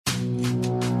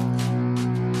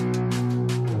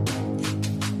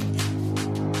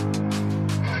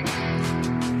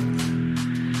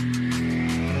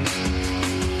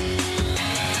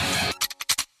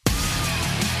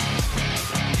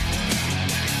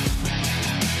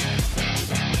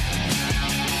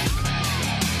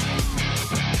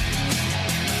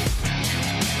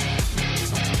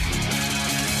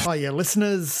Hiya,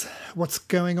 listeners. What's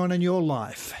going on in your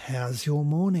life? How's your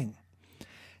morning?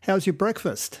 How's your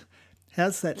breakfast?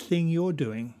 How's that thing you're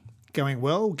doing? Going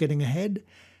well? Getting ahead?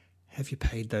 Have you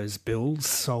paid those bills?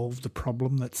 Solved the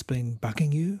problem that's been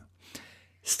bugging you?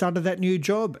 Started that new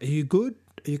job? Are you good?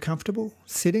 Are you comfortable?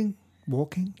 Sitting?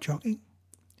 Walking? Jogging?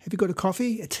 Have you got a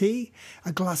coffee? A tea?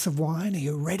 A glass of wine? Are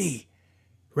you ready?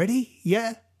 Ready?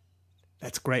 Yeah?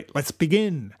 That's great. Let's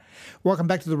begin. Welcome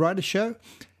back to The Writer Show.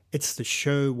 It's the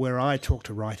show where I talk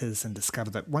to writers and discover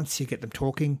that once you get them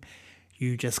talking,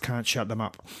 you just can't shut them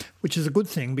up, which is a good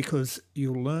thing because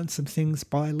you'll learn some things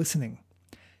by listening.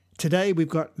 Today we've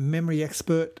got memory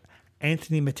expert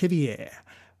Anthony Metivier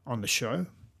on the show.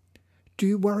 Do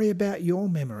you worry about your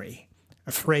memory?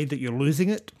 Afraid that you're losing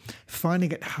it?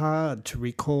 Finding it hard to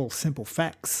recall simple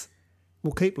facts?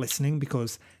 Well, keep listening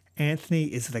because Anthony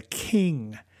is the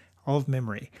king of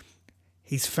memory.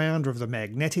 He's founder of the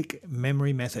Magnetic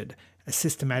Memory Method, a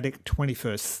systematic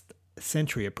 21st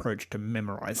century approach to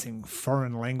memorizing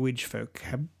foreign language,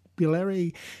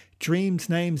 vocabulary, dreams,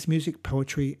 names, music,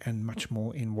 poetry, and much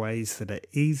more in ways that are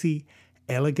easy,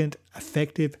 elegant,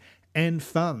 effective, and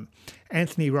fun.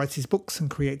 Anthony writes his books and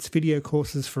creates video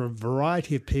courses for a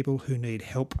variety of people who need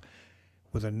help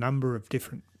with a number of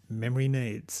different memory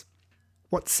needs.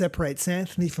 What separates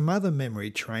Anthony from other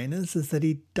memory trainers is that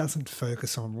he doesn't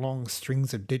focus on long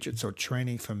strings of digits or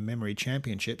training for memory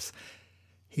championships.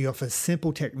 He offers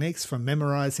simple techniques for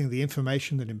memorizing the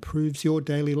information that improves your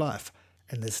daily life.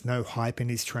 And there's no hype in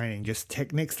his training, just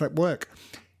techniques that work.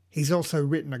 He's also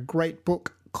written a great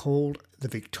book called The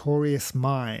Victorious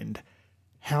Mind: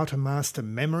 How to Master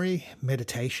Memory,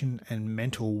 Meditation, and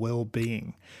Mental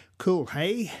Well-Being. Cool,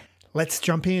 hey? Let's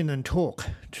jump in and talk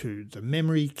to the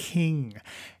memory king,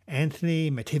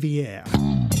 Anthony Metivier.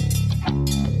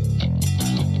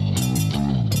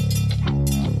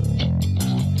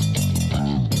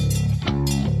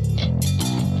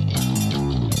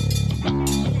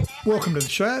 Welcome to the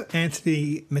show,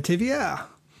 Anthony Metivier.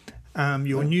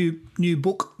 Your new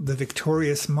book, The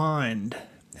Victorious Mind: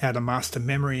 How to Master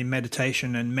Memory,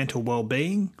 Meditation, and Mental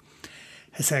Well-Being,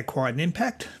 has had quite an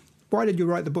impact. Why did you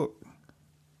write the book?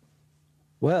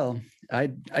 Well, I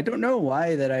don't know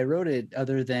why that I wrote it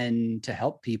other than to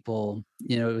help people.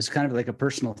 You know, it was kind of like a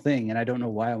personal thing, and I don't know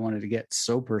why I wanted to get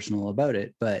so personal about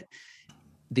it. But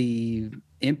the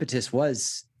impetus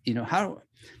was,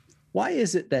 why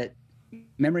is it that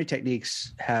memory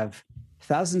techniques have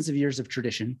thousands of years of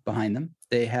tradition behind them?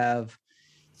 They have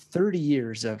 30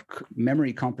 years of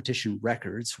memory competition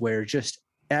records where just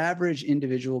average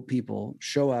individual people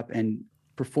show up and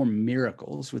perform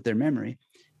miracles with their memory.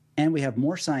 And we have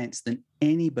more science than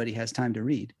anybody has time to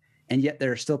read. And yet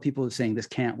there are still people saying this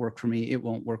can't work for me. It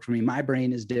won't work for me. My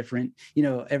brain is different.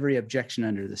 Every objection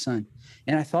under the sun.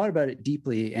 And I thought about it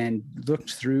deeply and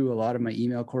looked through a lot of my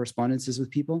email correspondences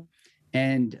with people.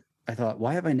 And I thought,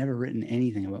 why have I never written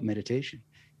anything about meditation,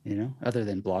 other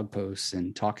than blog posts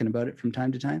and talking about it from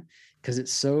time to time? Because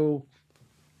it's so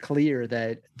clear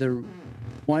that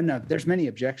there's many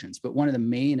objections, but one of the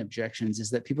main objections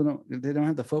is that people don't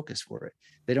have the focus for it.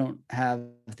 They don't have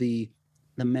the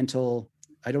mental,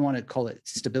 I don't want to call it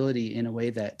stability in a way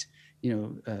that,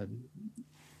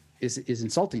 is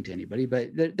insulting to anybody, but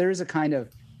there is a kind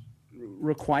of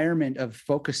requirement of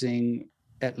focusing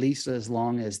at least as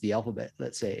long as the alphabet,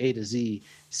 let's say A to Z,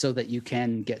 so that you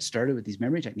can get started with these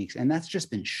memory techniques. And that's just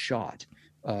been shot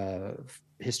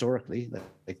historically.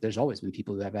 Like there's always been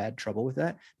people who have had trouble with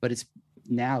that, but it's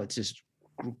just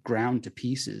ground to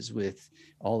pieces with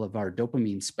all of our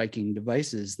dopamine spiking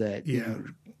devices that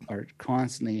are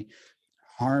constantly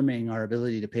harming our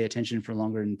ability to pay attention for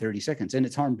longer than 30 seconds. And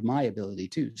it's harmed my ability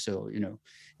too. So,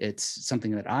 it's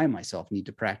something that I myself need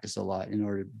to practice a lot in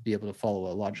order to be able to follow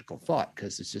a logical thought,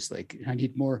 because it's just like I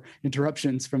need more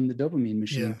interruptions from the dopamine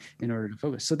machine in order to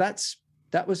focus. So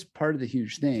that was part of the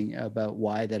huge thing about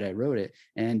why that I wrote it.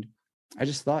 And I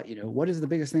just thought, what is the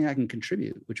biggest thing I can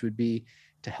contribute, which would be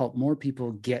to help more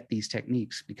people get these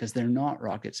techniques, because they're not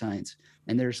rocket science.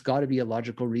 And there's got to be a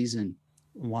logical reason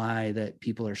why that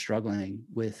people are struggling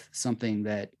with something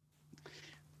that,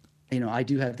 I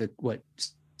do have what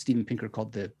Steven Pinker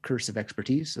called the curse of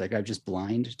expertise. Like I'm just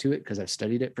blind to it because I've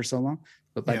studied it for so long.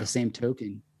 But by the same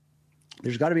token,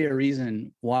 there's got to be a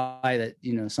reason why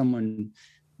that, someone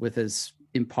with as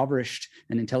impoverished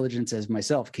an intelligence as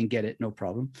myself can get it, no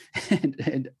problem.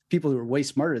 And people who are way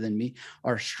smarter than me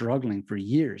are struggling for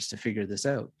years to figure this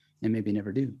out and maybe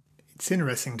never do. It's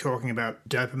interesting talking about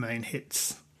dopamine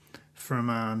hits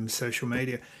from social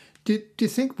media. Do you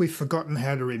think we've forgotten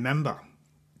how to remember?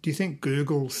 Do you think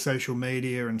Google, social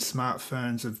media and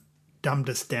smartphones have dumbed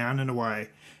us down in a way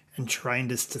and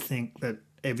trained us to think that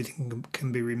everything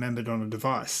can be remembered on a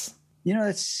device?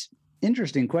 That's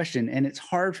interesting question. And it's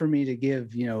hard for me to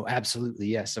give, absolutely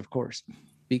yes, of course,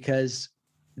 because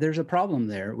there's a problem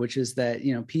there, which is that,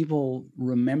 people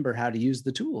remember how to use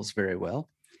the tools very well.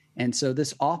 And so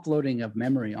this offloading of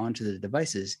memory onto the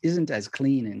devices isn't as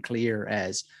clean and clear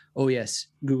as, oh, yes,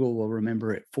 Google will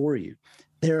remember it for you.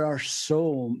 There are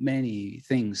so many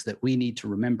things that we need to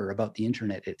remember about the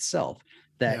internet itself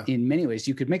that in many ways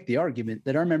you could make the argument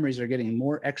that our memories are getting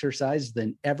more exercised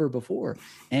than ever before.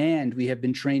 And we have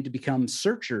been trained to become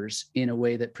searchers in a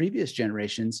way that previous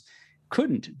generations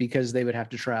couldn't, because they would have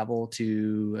to travel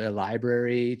to a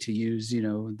library to use,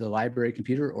 the library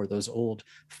computer or those old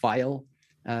file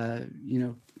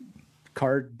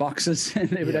card boxes, and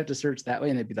they would have to search that way,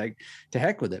 and they'd be like, to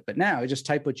heck with it. But now just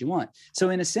type what you want. So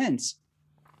in a sense,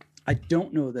 I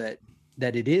don't know that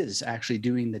it is actually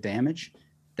doing the damage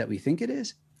that we think it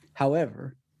is.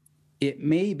 However, it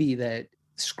may be that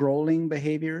scrolling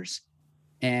behaviors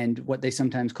and what they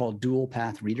sometimes call dual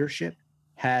path readership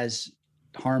has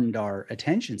harmed our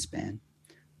attention span.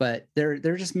 But there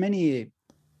are just many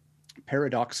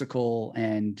paradoxical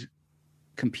and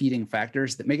competing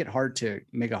factors that make it hard to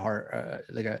make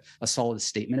a solid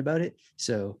statement about it.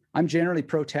 So I'm generally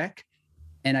pro tech,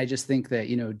 and I just think that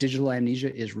digital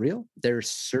amnesia is real. There's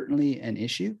certainly an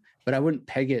issue, but I wouldn't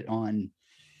peg it on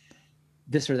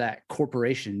this or that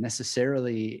corporation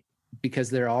necessarily, because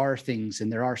there are things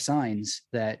and there are signs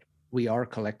that we are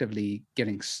collectively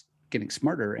getting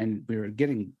smarter, and we're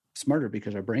getting smarter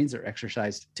because our brains are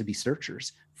exercised to be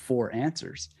searchers for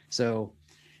answers. So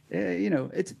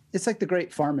it's like the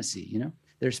great pharmacy.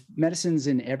 There's medicines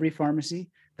in every pharmacy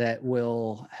that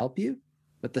will help you,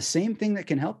 but the same thing that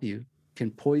can help you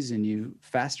can poison you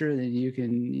faster than you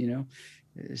can,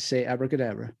 say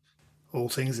abracadabra. All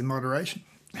things in moderation.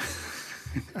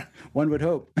 One would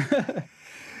hope.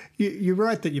 You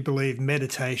write that you believe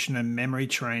meditation and memory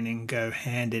training go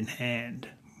hand in hand.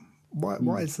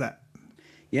 Why is that?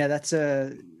 Yeah, that's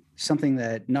something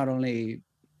that not only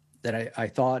that I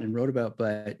thought and wrote about,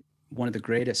 but one of the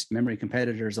greatest memory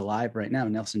competitors alive right now,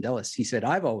 Nelson Dellis, he said,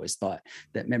 I've always thought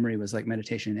that memory was like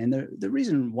meditation. And the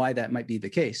reason why that might be the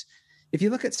case, if you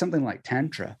look at something like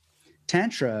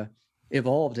Tantra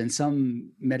evolved, and some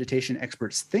meditation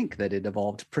experts think that it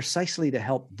evolved precisely to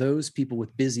help those people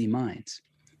with busy minds.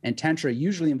 And Tantra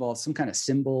usually involves some kind of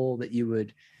symbol that you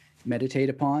would meditate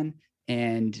upon.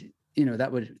 And,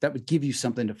 that would give you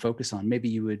something to focus on. Maybe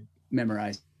you would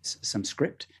memorize some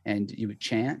script and you would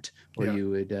chant, or you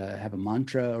would have a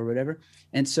mantra or whatever.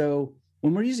 And so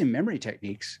when we're using memory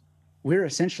techniques, we're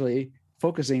essentially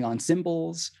focusing on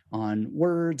symbols, on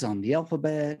words, on the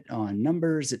alphabet, on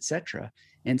numbers, etc.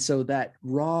 And so that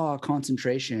raw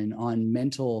concentration on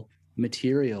mental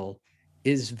material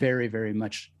is very, very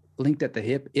much linked at the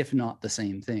hip, if not the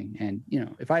same thing. And,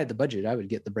 if I had the budget, I would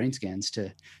get the brain scans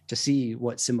to see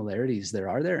what similarities there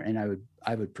are there. And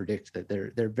I would predict that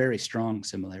they're very strong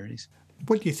similarities.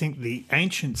 What do you think the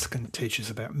ancients can teach us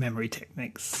about memory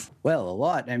techniques? Well, a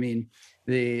lot. I mean,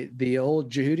 the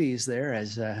old Jehudis there,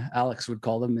 as Alex would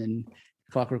call them in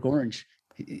Clockwork Orange,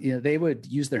 they would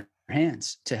use their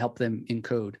hands to help them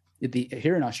encode.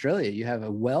 Here in Australia, you have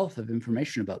a wealth of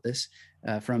information about this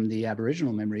from the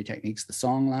Aboriginal memory techniques, the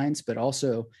song lines, but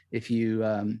also if you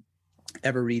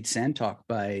ever read Sand Talk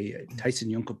by Tyson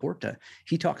Yunkaporta,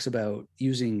 he talks about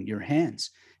using your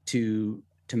hands to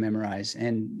memorize.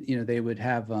 And, they would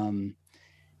have,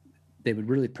 they would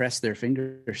really press their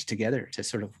fingers together to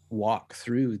sort of walk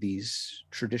through these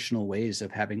traditional ways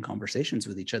of having conversations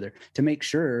with each other to make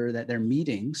sure that their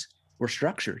meetings were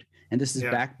structured. And this is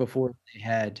back before they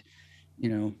had,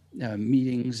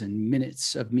 meetings and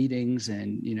minutes of meetings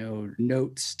and,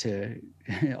 notes to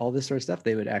all this sort of stuff.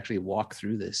 They would actually walk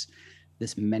through this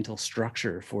mental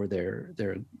structure for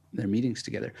their meetings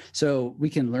together. So we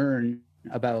can learn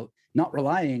about not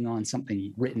relying on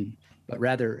something written, but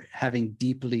rather having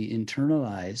deeply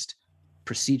internalized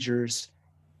procedures,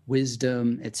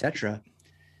 wisdom, etc.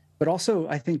 But also,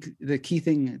 I think the key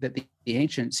thing that the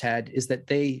ancients had is that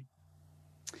they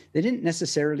didn't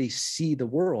necessarily see the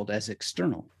world as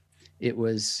external. It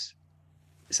was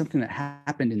something that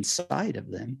happened inside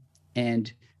of them.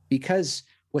 And because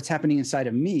what's happening inside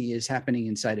of me is happening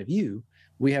inside of you,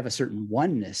 we have a certain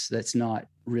oneness that's not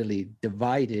really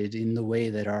divided in the way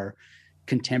that our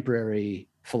contemporary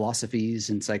philosophies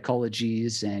and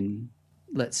psychologies and,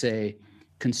 let's say,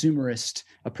 consumerist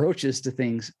approaches to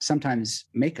things sometimes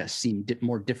make us seem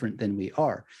more different than we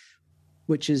are,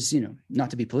 which is, not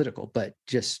to be political, but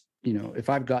just, if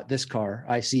I've got this car,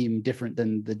 I seem different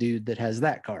than the dude that has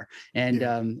that car. And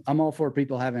I'm all for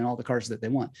people having all the cars that they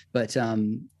want. But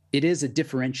it is a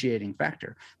differentiating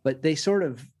factor. But they sort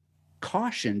of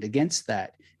cautioned against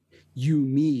that you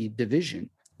me division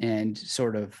and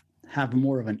sort of have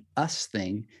more of an us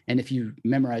thing. And if you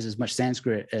memorize as much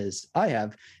Sanskrit as I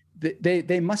have,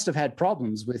 they must have had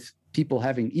problems with people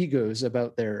having egos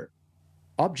about their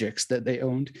objects that they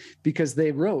owned, because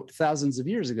they wrote thousands of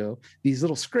years ago these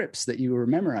little scripts that you were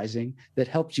memorizing that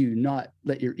helped you not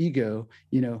let your ego,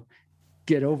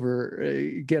 get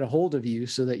a hold of you,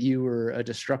 so that you were a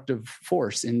destructive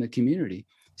force in the community.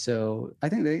 So I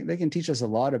think they can teach us a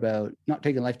lot about not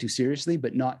taking life too seriously,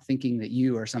 but not thinking that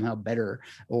you are somehow better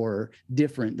or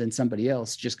different than somebody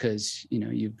else just because,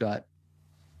 you've got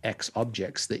X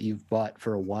objects that you've bought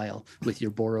for a while with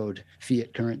your borrowed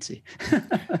fiat currency.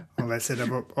 Well, that's it.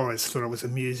 I've always thought it was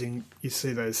amusing. You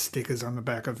see those stickers on the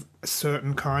back of a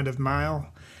certain kind of male,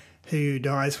 who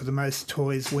dies for the most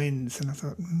toys wins. And I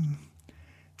thought,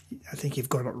 I think you've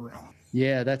got it wrong.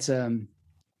 Yeah, that's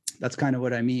kind of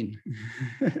what I mean.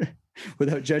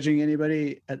 Without judging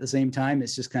anybody at the same time,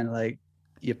 it's just kind of like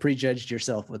you prejudged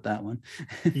yourself with that one.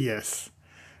 Yes.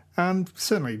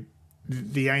 Certainly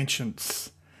the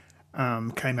ancients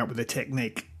came up with a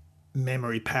technique,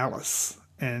 memory palace,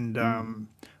 and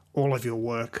all of your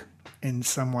work in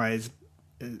some ways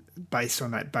based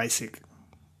on that basic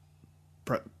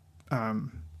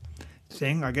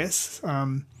thing, I guess.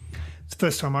 The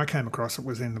first time I came across it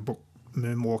was in the book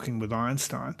Moonwalking with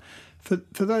Einstein.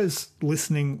 For those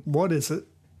listening, what is it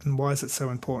and why is it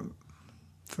so important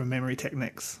for memory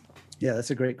techniques? Yeah,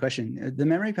 that's a great question. The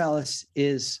memory palace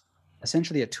is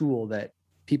essentially a tool that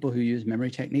people who use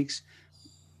memory techniques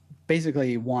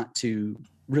basically want to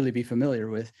really be familiar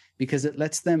with, because it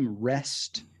lets them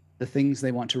rest the things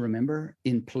they want to remember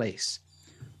in place.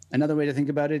 Another way to think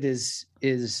about it is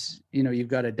you've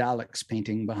got a Daleks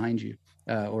painting behind you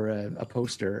or a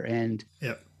poster, and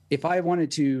if I wanted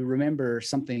to remember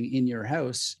something in your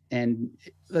house, and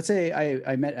let's say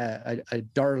I met a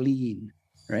Darlene,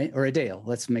 right? Or a Dale,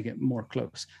 let's make it more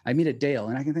close. I meet a Dale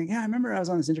and I can think, yeah, I remember I was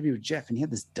on this interview with Jeff and he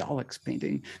had this Daleks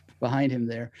painting behind him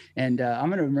there. And I'm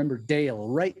going to remember Dale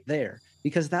right there,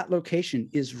 because that location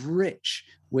is rich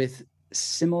with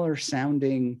similar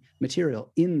sounding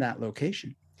material in that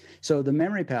location. So the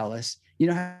memory palace, you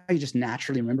know how you just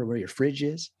naturally remember where your fridge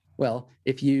is? Well,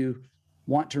 if you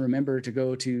want to remember to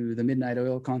go to the Midnight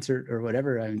Oil concert or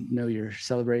whatever, I know you're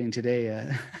celebrating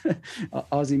today,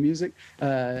 Aussie music,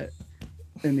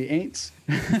 in the Aints.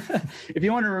 If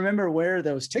you want to remember where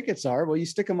those tickets are, well, you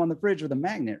stick them on the fridge with a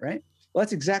magnet, right? Well,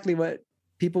 that's exactly what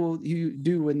people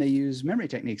do when they use memory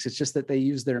techniques. It's just that they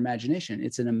use their imagination.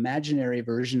 It's an imaginary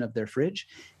version of their fridge,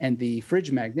 and the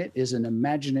fridge magnet is an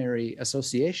imaginary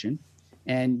association.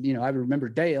 And, I would remember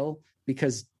Dale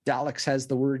because Daleks has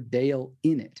the word Dale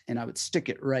in it, and I would stick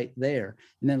it right there.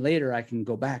 And then later I can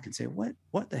go back and say,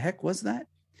 what the heck was that?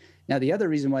 Now, the other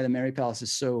reason why the memory palace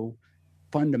is so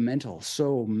fundamental,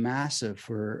 so massive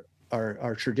for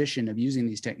our tradition of using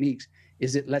these techniques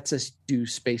is it lets us do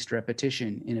spaced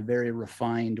repetition in a very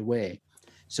refined way.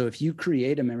 So if you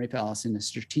create a memory palace in a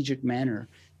strategic manner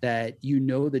that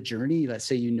the journey, let's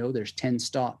say there's 10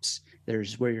 stops,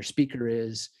 there's where your speaker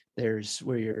is, there's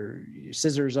where your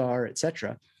scissors are,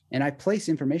 etc. And I place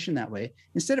information that way.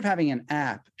 Instead of having an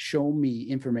app show me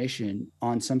information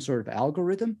on some sort of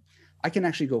algorithm, I can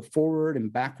actually go forward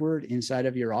and backward inside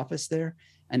of your office there.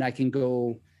 And I can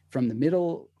go from the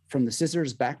middle, from the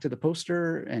scissors back to the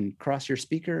poster and cross your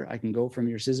speaker. I can go from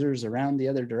your scissors around the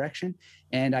other direction,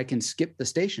 and I can skip the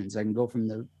stations. I can go from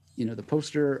the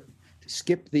poster,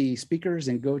 skip the speakers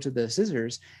and go to the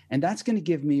scissors. And that's going to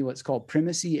give me what's called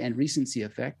primacy and recency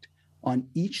effect on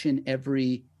each and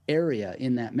every area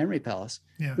in that memory palace,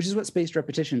 which is what spaced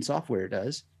repetition software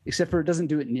does, except for it doesn't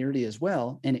do it nearly as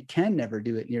well. And it can never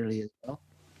do it nearly as well,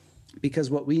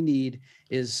 because what we need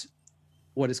is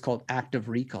what is called active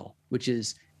recall, which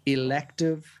is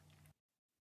elective,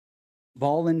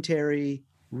 voluntary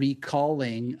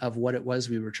recalling of what it was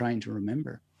we were trying to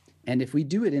remember. And if we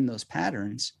do it in those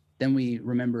patterns, then we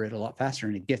remember it a lot faster,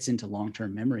 and it gets into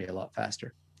long-term memory a lot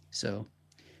faster. So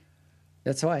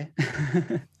that's why.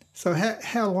 So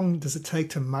how long does it take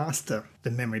to master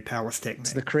the memory palace technique?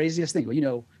 It's the craziest thing.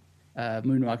 Well,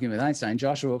 Moonwalking with Einstein,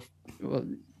 Joshua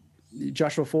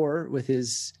 4 with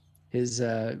his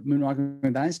Moonwalking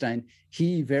with Einstein,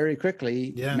 he very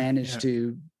quickly managed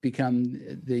to become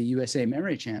the USA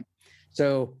memory champ.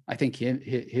 So I think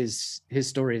his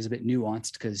story is a bit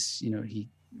nuanced because,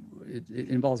 it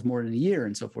involves more than a year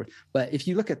and so forth. But if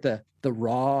you look at the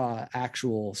raw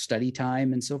actual study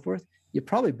time and so forth, you're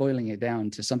probably boiling it down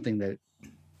to something that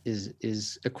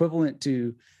is equivalent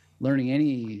to learning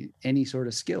any sort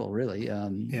of skill, really.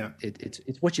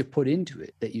 It's what you put into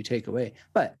it that you take away.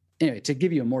 But anyway, to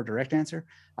give you a more direct answer,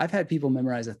 I've had people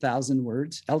memorize 1,000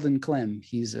 words. Eldon Clem,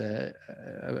 he's a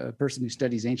person who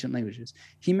studies ancient languages.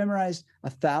 He memorized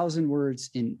 1,000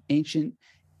 words in ancient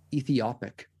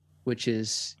Ethiopic, which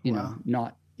is,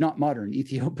 not modern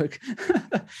Ethiopic,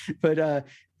 but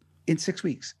in 6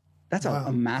 weeks. That's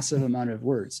a massive amount of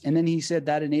words. And then he said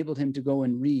that enabled him to go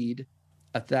and read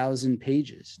 1,000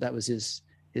 pages. That was his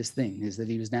thing, is that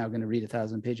he was now going to read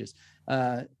 1,000 pages.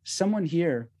 Someone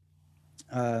here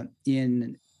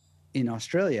in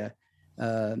Australia,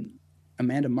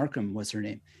 Amanda Markham was her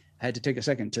name. I had to take a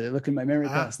second to look in my memory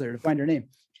class there to find her name.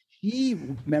 He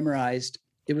memorized,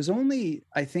 it was only,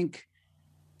 I think,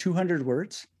 200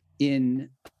 words in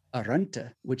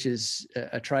Arunta, which is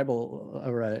a tribal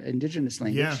or an indigenous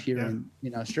language here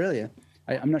in Australia.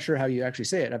 I'm not sure how you actually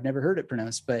say it. I've never heard it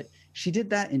pronounced, but she did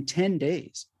that in 10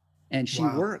 days. And she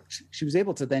worked. She was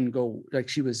able to then go, like,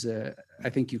 she was, I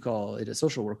think you call it a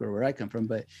social worker where I come from,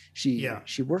 but she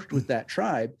worked with that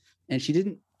tribe, and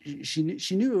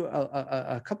she knew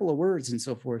a couple of words and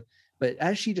so forth. But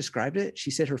as she described it, she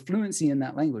said her fluency in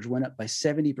that language went up by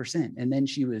 70%. And then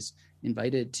she was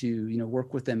invited to,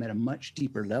 work with them at a much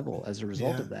deeper level as a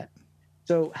result of that.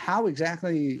 So how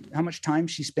much time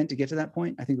she spent to get to that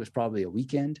point? I think it was probably a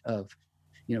weekend of,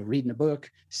 reading a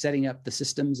book, setting up the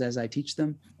systems as I teach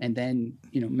them, and then,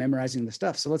 memorizing the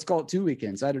stuff. So let's call it 2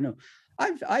 weekends. I don't know.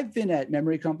 I've been at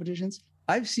memory competitions.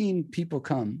 I've seen people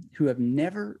come who have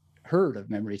never heard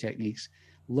of memory techniques,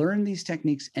 learn these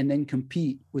techniques, and then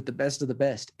compete with the best of the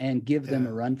best and give them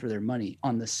a run for their money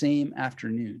on the same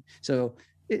afternoon. So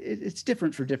it's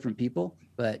different for different people,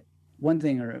 but one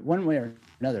way or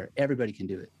another, everybody can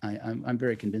do it. I'm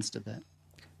very convinced of that.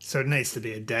 So it needs to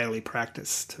be a daily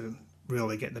practice to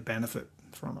really get the benefit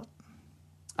from it.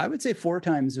 I would say 4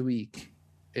 times a week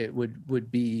it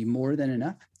would be more than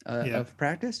enough of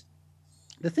practice.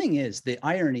 The thing is, the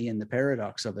irony and the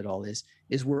paradox of it all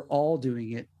is we're all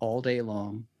doing it all day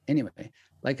long anyway.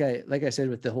 Like I said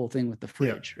with the whole thing with the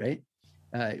fridge, right?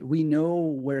 We know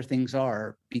where things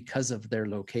are because of their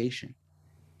location.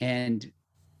 And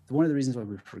one of the reasons why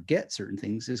we forget certain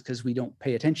things is because we don't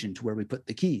pay attention to where we put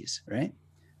the keys, right?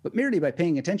 But merely by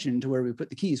paying attention to where we put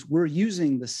the keys, we're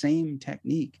using the same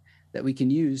technique that we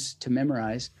can use to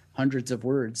memorize hundreds of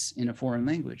words in a foreign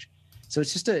language. So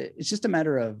it's just a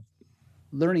matter of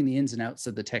learning the ins and outs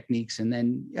of the techniques. And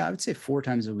then, I would say 4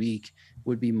 times a week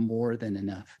would be more than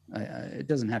enough. It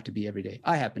doesn't have to be every day.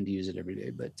 I happen to use it every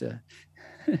day, but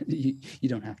you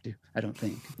don't have to, I don't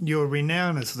think. You're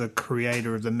renowned as the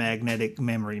creator of the magnetic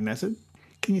memory method.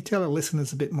 Can you tell our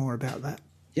listeners a bit more about that?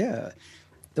 Yeah.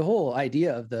 The whole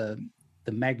idea of the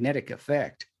magnetic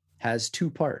effect has 2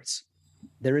 parts.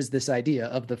 There is this idea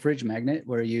of the fridge magnet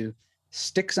where you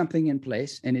stick something in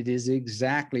place and it is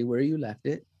exactly where you left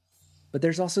it. But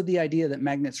there's also the idea that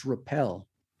magnets repel.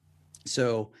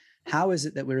 So how is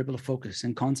it that we're able to focus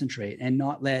and concentrate and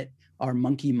not let our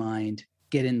monkey mind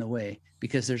get in the way?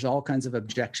 Because there's all kinds of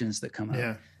objections that come up.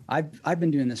 Yeah. I've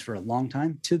been doing this for a long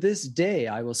time. To this day,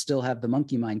 I will still have the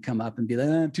monkey mind come up and be like,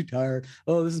 I'm too tired.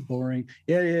 Oh, this is boring.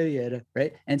 Yeah.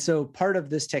 Right. And so part of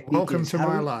this technique Welcome to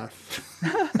my life.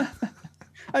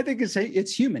 I think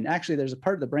it's human. Actually, there's a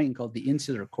part of the brain called the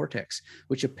insular cortex,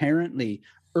 which apparently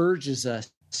urges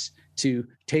us to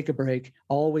take a break,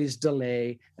 always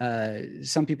delay.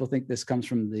 Some people think this comes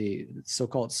from the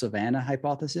so-called Savannah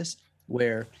hypothesis,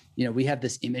 where, we have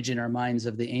this image in our minds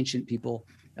of the ancient people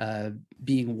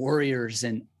being warriors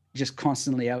and just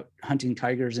constantly out hunting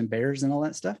tigers and bears and all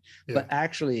that stuff. Yeah. But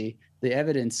actually, the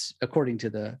evidence, according to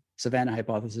the Savannah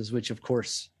hypothesis, which of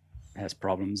course has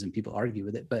problems and people argue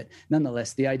with it, but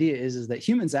nonetheless, the idea is that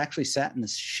humans actually sat in the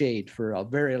shade for a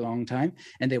very long time,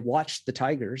 and they watched the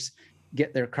tigers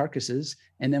get their carcasses,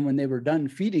 and then when they were done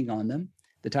feeding on them,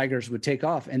 the tigers would take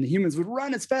off and the humans would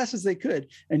run as fast as they could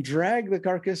and drag the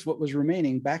carcass, what was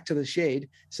remaining, back to the shade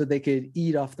so they could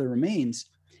eat off the remains.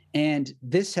 And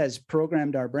this has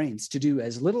programmed our brains to do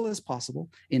as little as possible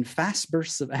in fast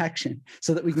bursts of action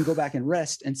so that we can go back and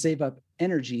rest and save up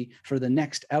energy for the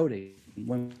next outing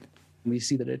when we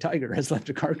see that a tiger has left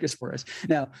a carcass for us.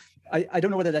 Now, I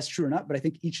don't know whether that's true or not, but I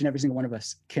think each and every single one of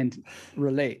us can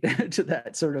relate to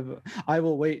that sort of, I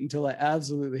will wait until I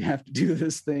absolutely have to do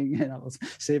this thing and I'll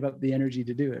save up the energy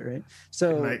to do it, right?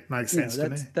 So it makes sense to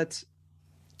me. That's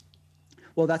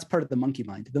part of the monkey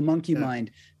mind. The monkey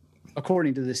mind,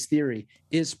 according to this theory,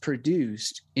 is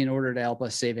produced in order to help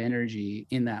us save energy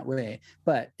in that way.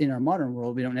 But in our modern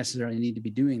world, we don't necessarily need to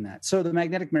be doing that. So the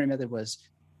magnetic memory method was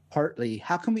partly,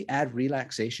 how can we add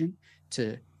relaxation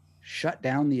to shut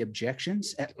down the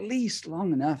objections at least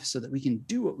long enough so that we can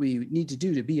do what we need to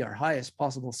do to be our highest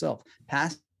possible self,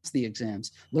 pass the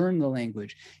exams, learn the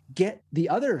language, get the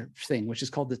other thing, which is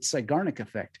called the Zeigarnik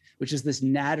effect, which is this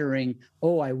nattering,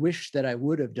 oh, I wish that I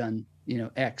would have done,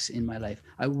 X in my life.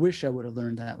 I wish I would have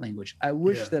learned that language. I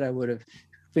wish that I would have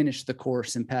finished the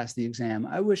course and passed the exam.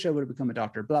 I wish I would have become a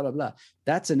doctor, blah, blah, blah.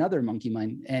 That's another monkey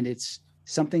mind. And it's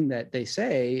something that they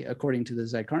say, according to the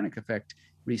Zeigarnik effect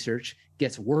research,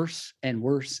 gets worse and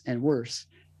worse and worse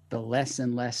the less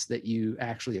and less that you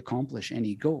actually accomplish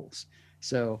any goals.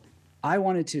 So I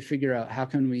wanted to figure out how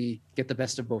can we get the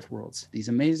best of both worlds, these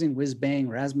amazing whiz-bang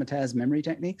razzmatazz memory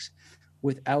techniques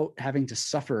without having to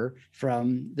suffer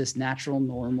from this natural,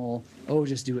 normal, oh,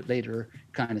 just do it later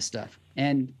kind of stuff.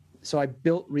 And so I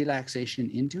built relaxation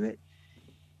into it.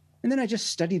 And then I just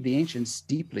studied the ancients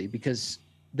deeply, because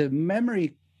the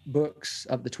memory books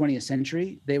of the 20th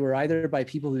century, they were either by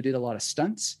people who did a lot of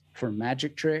stunts for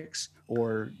magic tricks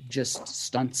or just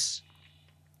stunts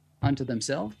unto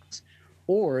themselves,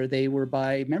 or they were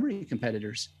by memory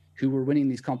competitors who were winning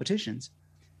these competitions.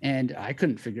 And I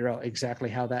couldn't figure out exactly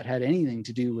how that had anything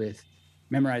to do with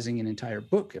memorizing an entire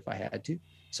book if I had to.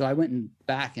 So I went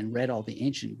back and read all the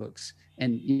ancient books.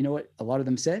 And you know what a lot of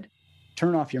them said?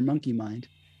 Turn off your monkey mind.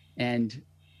 And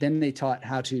then they taught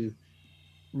how to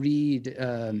read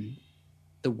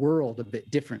the world a bit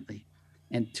differently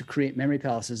and to create memory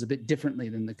palaces a bit differently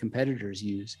than the competitors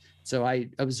use. So I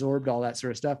absorbed all that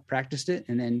sort of stuff, practiced it,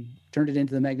 and then turned it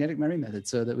into the magnetic memory method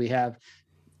so that we have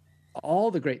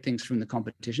all the great things from the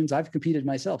competitions. I've competed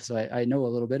myself, so I know a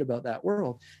little bit about that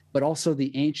world, but also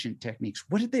the ancient techniques.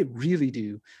 What did they really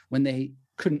do when they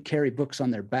couldn't carry books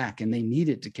on their back and they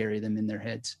needed to carry them in their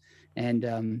heads? And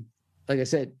like I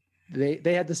said,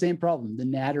 they had the same problem, the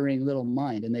nattering little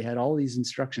mind, and they had all these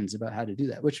instructions about how to do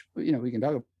that, which, we can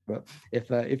talk about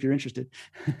if you're interested.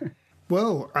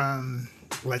 Well,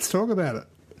 let's talk about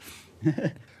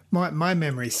it. My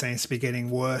memory seems to be getting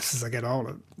worse as I get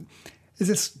older. Is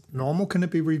this normal? Can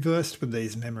it be reversed with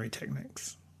these memory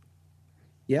techniques?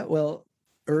 Yeah, well,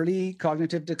 early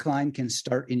cognitive decline can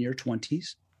start in your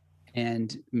 20s,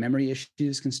 and memory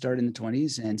issues can start in the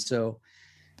 20s. And so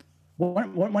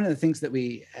one of the things that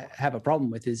we have a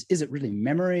problem with is it really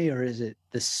memory, or is it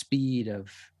the speed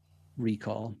of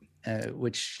recall? So,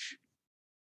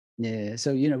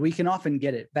 we can often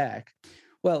get it back.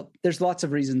 Well, there's lots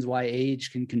of reasons why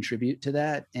age can contribute to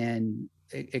that. And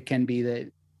it can be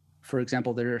that, for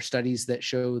example, there are studies that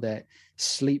show that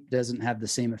sleep doesn't have the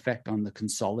same effect on the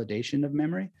consolidation of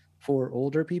memory for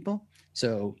older people.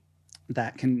 So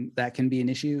that can be an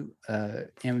issue.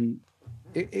 And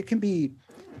it can be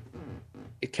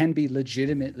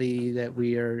legitimately that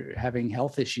we are having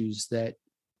health issues that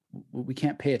we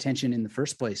can't pay attention in the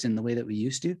first place in the way that we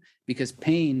used to, because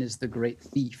pain is the great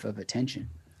thief of attention.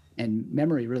 And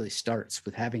memory really starts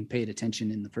with having paid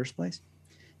attention in the first place.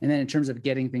 And then in terms of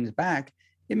getting things back,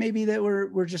 it may be that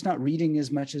we're just not reading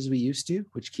as much as we used to,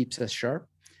 which keeps us sharp.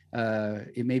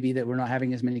 It may be that we're not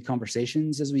having as many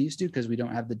conversations as we used to because we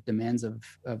don't have the demands of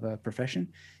a profession.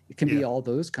 It can be all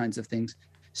those kinds of things.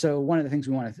 So one of the things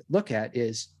we want to look at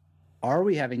is, are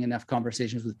we having enough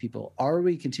conversations with people? Are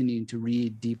we continuing to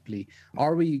read deeply?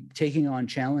 Are we taking on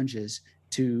challenges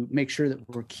to make sure that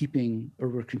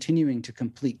we're continuing to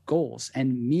complete goals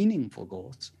and meaningful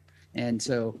goals? And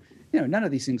so, none of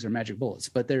these things are magic bullets,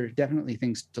 but they're definitely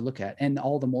things to look at, and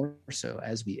all the more so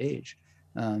as we age.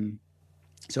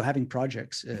 So having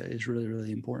projects is really,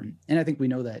 really important. And I think we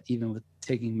know that even with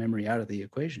taking memory out of the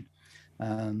equation.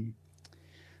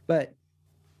 But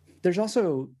there's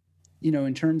also,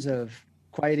 in terms of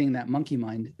quieting that monkey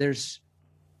mind, there's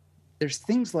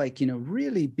things like,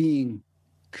 really being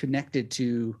connected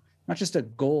to not just a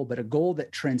goal, but a goal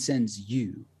that transcends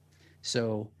you.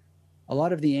 So a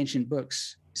lot of the ancient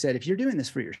books said, if you're doing this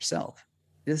for yourself,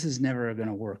 this is never going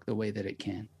to work the way that it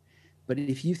can. But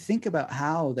if you think about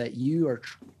how that you are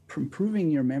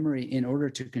improving your memory in order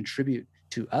to contribute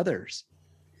to others,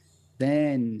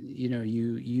 then,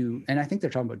 you, and I think they're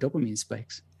talking about dopamine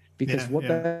spikes, because what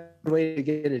better way to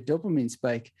get a dopamine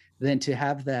spike than to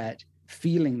have that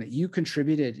feeling that you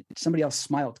contributed, somebody else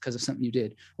smiled because of something you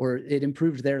did, or it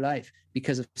improved their life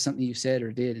because of something you said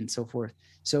or did, and so forth.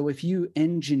 So if you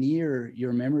engineer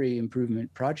your memory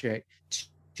improvement project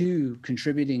to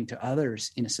contributing to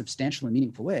others in a substantial and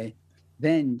meaningful way,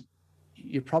 then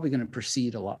you're probably going to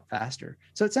proceed a lot faster.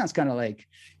 So it sounds kind of like,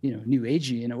 new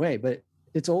agey in a way, but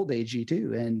it's old agey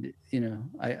too. And,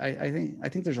 I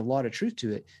think there's a lot of truth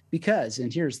to it, because,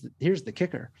 and here's the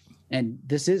kicker, and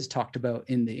this is talked about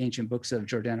in the ancient books of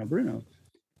Giordano Bruno.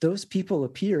 those people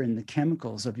appear in the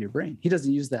chemicals of your brain. He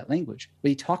doesn't use that language, but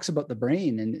he talks about the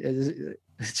brain, and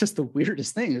it's just the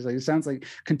weirdest thing. It's like, it sounds like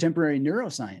contemporary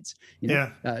neuroscience,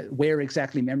 where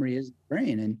exactly memory is in the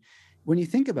brain. And when you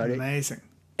think about Amazing.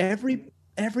 it,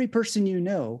 every person you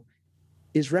know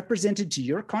is represented to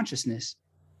your consciousness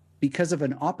because of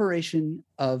an operation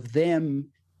of them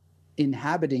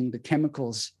inhabiting the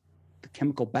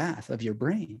chemical bath of your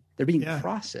brain. They're being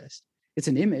processed. It's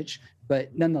an image,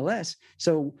 but nonetheless.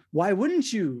 So why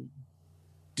wouldn't you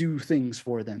do things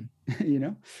for them?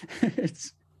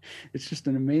 It's just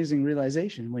an amazing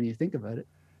realization when you think about it.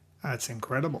 That's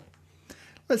incredible.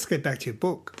 Let's get back to your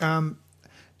book.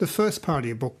 The first part of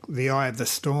your book, The Eye of the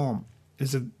Storm,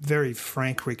 is a very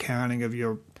frank recounting of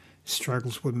your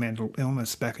struggles with mental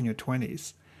illness back in your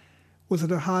 20s. Was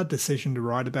it a hard decision to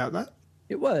write about that?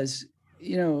 It was.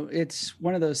 It's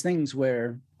one of those things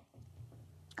where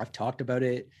I've talked about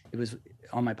it. It was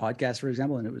on my podcast, for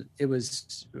example, and it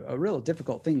was a real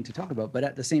difficult thing to talk about. But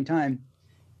at the same time,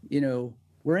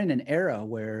 we're in an era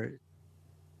where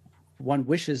one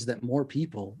wishes that more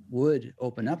people would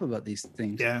open up about these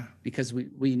things. Yeah. Because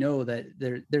we know that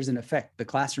there's an effect, the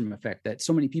classroom effect, that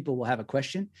so many people will have a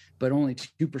question, but only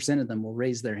 2% of them will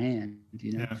raise their hand,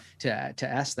 to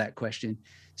ask that question.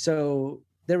 So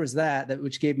there was that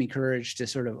which gave me courage to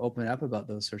sort of open up about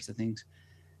those sorts of things.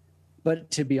 But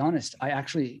to be honest, I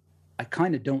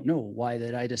kind of don't know why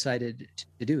that I decided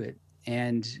to do it.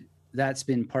 And that's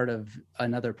been part of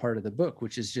another part of the book,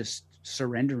 which is just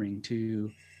surrendering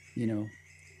to,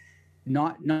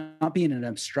 not being an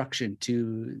obstruction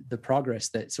to the progress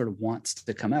that sort of wants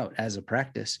to come out as a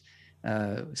practice.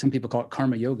 Some people call it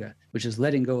karma yoga, which is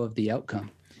letting go of the outcome.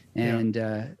 And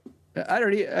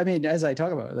as I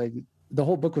talk about it, like, the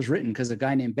whole book was written because a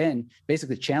guy named Ben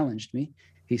basically challenged me.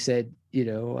 He said, you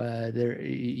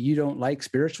don't like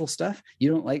spiritual stuff.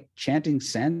 You don't like chanting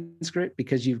Sanskrit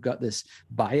because you've got this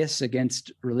bias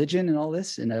against religion and all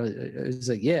this. And I was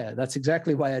like, yeah, that's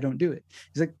exactly why I don't do it.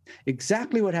 He's like,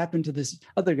 exactly what happened to this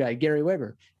other guy, Gary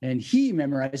Weber. And he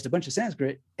memorized a bunch of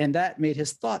Sanskrit, and that made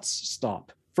his thoughts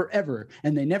stop forever.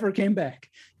 And they never came back.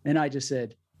 And I just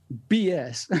said,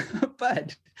 BS.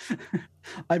 But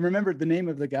I remembered the name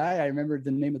of the guy. I remembered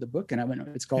the name of the book, and I went,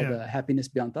 it's called Happiness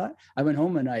Beyond Thought. I went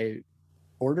home and I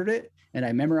ordered it, and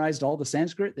I memorized all the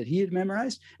Sanskrit that he had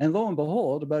memorized. And lo and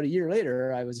behold, about a year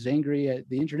later, I was angry at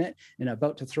the internet and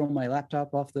about to throw my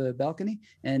laptop off the balcony.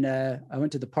 And I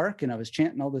went to the park and I was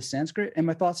chanting all this Sanskrit, and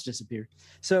my thoughts disappeared.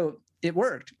 So it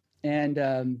worked.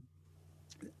 And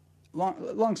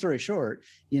long story short,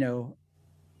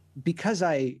 because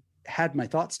I had my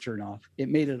thoughts turn off, it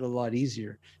made it a lot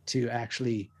easier to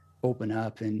actually open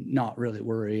up and not really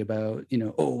worry about,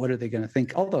 what are they going to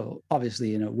think? Although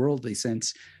obviously in a worldly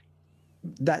sense,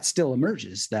 that still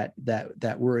emerges, that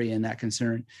worry and that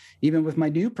concern, even with my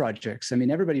new projects. I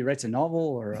mean, everybody writes a novel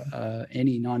or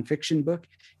any nonfiction book.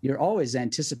 You're always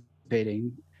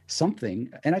anticipating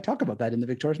something. And I talk about that in The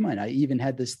Victorious Mind. I even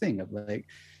had this thing of like,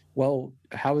 well,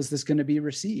 how is this going to be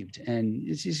received? And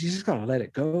you just got to let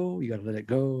it go. You got to let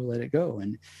it go.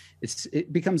 And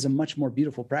it becomes a much more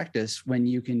beautiful practice when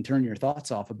you can turn your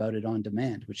thoughts off about it on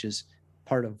demand, which is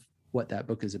part of what that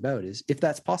book is about, is if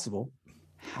that's possible,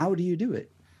 how do you do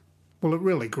it? Well, it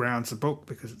really grounds the book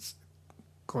because it's,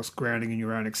 of course, grounding in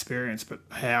your own experience, but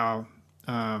how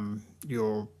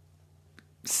your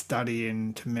study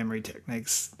into memory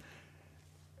techniques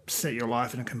set your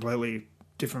life in a completely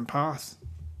different path.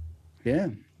 Yeah,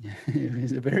 it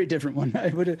was a very different one. I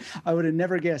would have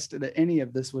never guessed that any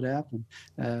of this would happen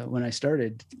when I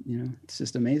started. It's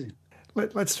just amazing.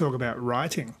 Let's talk about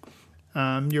writing.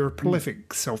 You're a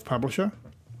prolific self-publisher.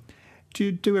 Do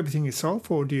you do everything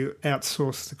yourself, or do you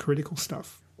outsource the critical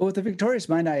stuff? Well, with The Victorious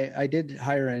Mind, I did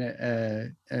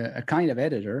hire a kind of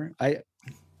editor. I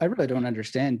really don't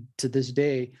understand to this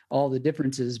day all the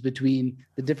differences between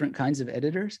the different kinds of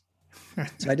editors.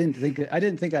 So I didn't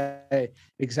think I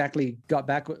exactly got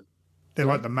back. They're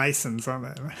like the Masons,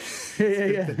 aren't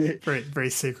they? Yeah. Very, very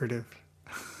secretive.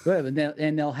 Well,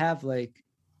 and they'll have like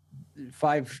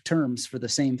 5 terms for the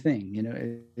same thing,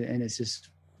 and it's just,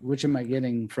 which am I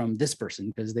getting from this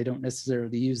person? Because they don't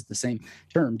necessarily use the same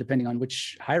term depending on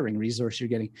which hiring resource you're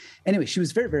getting. Anyway, she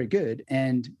was very, very good.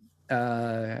 And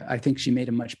I think she made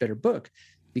a much better book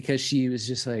because she was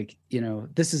just like,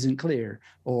 this isn't clear,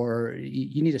 or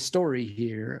you need a story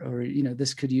here, or,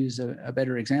 this could use a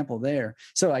better example there.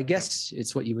 So I guess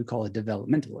it's what you would call a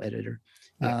developmental editor.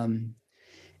 Yeah.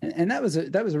 And that was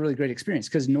a really great experience,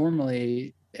 because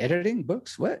normally editing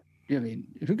books, what? I mean,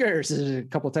 who cares? There's a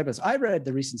couple of typos. I read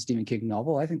the recent Stephen King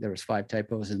novel. I think there was 5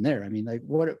 typos in there. I mean, like,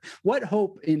 what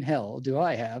hope in hell do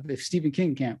I have if Stephen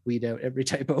King can't weed out every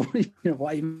typo?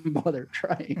 Why even bother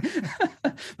trying?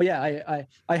 But yeah,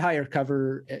 I hire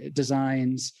cover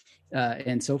designs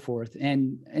and so forth,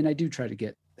 and I do try to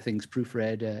get things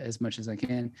proofread as much as I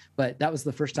can. But that was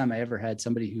the first time I ever had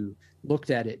somebody who looked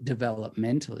at it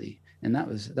developmentally, and that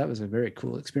was a very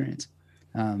cool experience.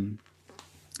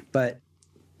 But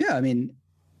yeah, I mean,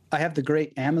 I have the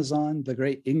great Amazon, the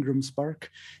great Ingram Spark.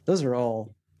 Those are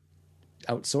all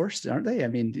outsourced, aren't they? I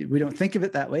mean, we don't think of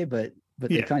it that way, but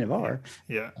they kind of are.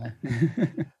 Yeah.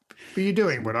 But you're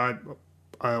doing what I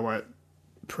always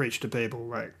preach to people,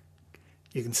 like,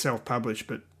 you can self-publish,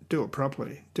 but do it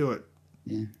properly. Do it.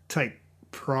 Yeah. Take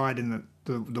pride in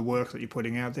the work that you're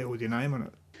putting out there with your name on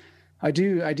it. I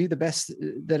do the best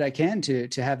that I can to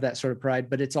have that sort of pride,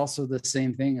 but it's also the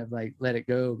same thing of like, let it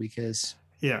go, because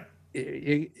I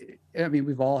mean,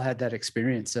 we've all had that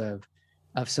experience of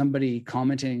somebody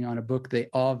commenting on a book they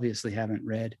obviously haven't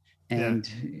read, and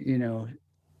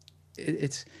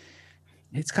it's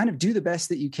kind of do the best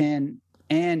that you can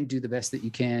and do the best that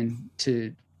you can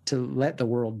to let the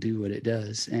world do what it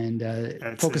does, and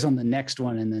focus on the next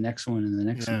one and the next one and the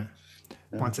next one.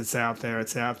 So, once it's out there,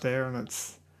 and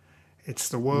it's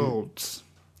the world's.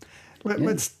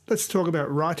 Let's talk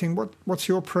about writing. What's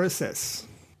your process?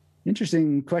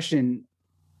 Interesting question.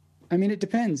 I mean, it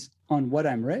depends on what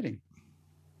I'm writing.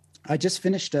 I just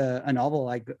finished a novel.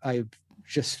 I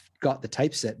just got the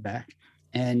typeset back,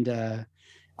 and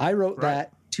I wrote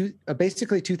that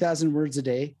basically 2,000 words a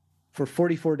day for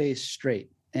 44 days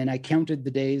straight. And I counted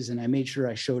the days, and I made sure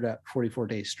I showed up 44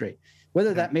 days straight.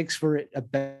 Whether that makes for it a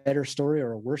better story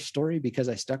or a worse story because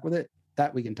I stuck with it,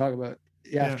 that we can talk about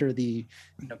after the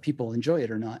people enjoy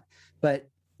it or not. But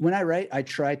when I write, I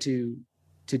try to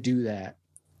do that,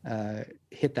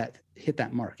 hit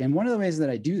that mark. And one of the ways that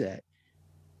I do that,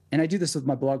 and I do this with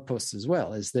my blog posts as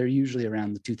well, is they're usually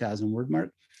around the 2,000 word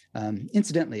mark.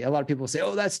 Incidentally, a lot of people say,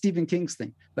 "Oh, that's Stephen King's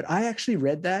thing," but I actually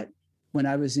read that when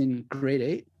I was in grade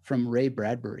 8 from Ray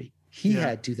Bradbury. He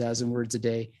had 2,000 words a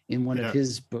day in one of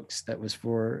his books that was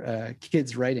for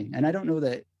kids writing. And I don't know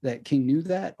that King knew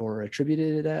that or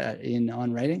attributed it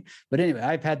On Writing. But anyway,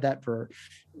 I've had that for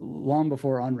long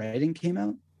before On Writing came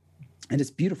out. And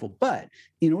it's beautiful. But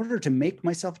in order to make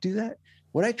myself do that,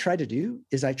 what I try to do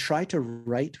is I try to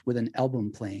write with an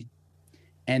album playing.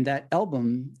 And that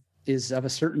album is of a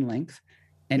certain length.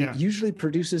 And it usually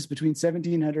produces between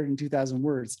 1,700 and 2,000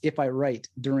 words if I write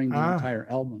during the entire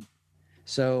album.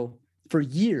 So for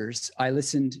years, I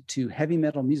listened to heavy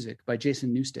metal music by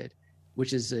Jason Newsted,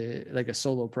 which is like a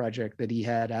solo project that he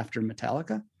had after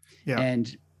Metallica. Yeah.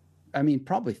 And I mean,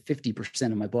 probably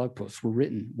 50% of my blog posts were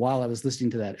written while I was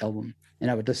listening to that album. And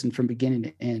I would listen from beginning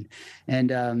to end.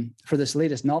 And for this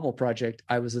latest novel project,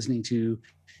 I was listening to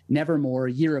Nevermore,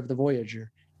 Year of the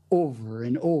Voyager, over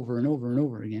and over and over and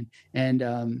over again.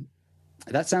 And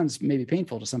that sounds maybe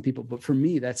painful to some people, but for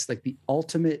me, that's like the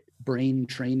ultimate brain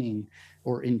training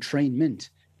or entrainment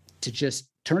to just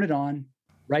turn it on,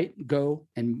 write, go,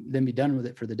 and then be done with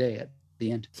it for the day at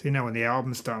the end. So, when the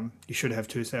album's done, you should have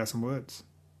 2,000 words.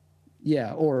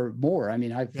 Yeah, or more. I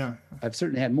mean, I've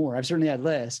certainly had more. I've certainly had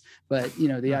less, but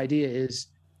the idea is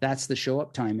that's the show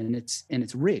up time, and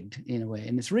it's rigged in a way,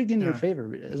 and it's rigged in your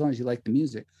favor as long as you like the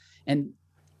music. And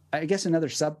I guess another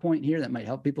sub point here that might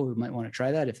help people who might want to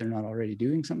try that if they're not already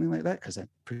doing something like that, because I'm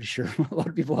pretty sure a lot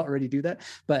of people already do that.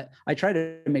 But I try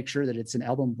to make sure that it's an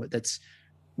album that's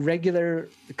regular,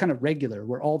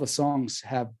 where all the songs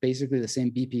have basically the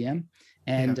same BPM,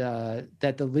 and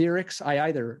that the lyrics, I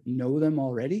either know them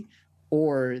already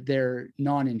or they're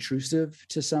non-intrusive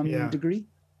to some degree.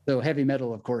 So heavy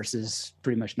metal, of course, is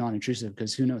pretty much non-intrusive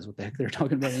because who knows what the heck they're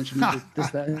talking about, instruments, this,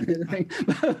 that, and the thing.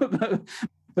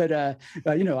 But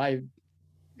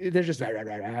they're just rah, rah,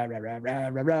 rah, rah, rah, rah,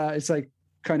 rah, rah. It's like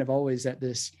kind of always at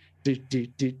this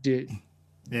beat,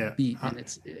 and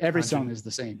it's every song is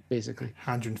the same basically.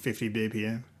 150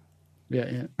 BPM.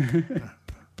 Yeah.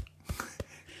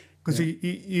 Because you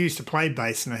used to play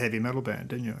bass in a heavy metal band,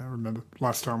 didn't you? I remember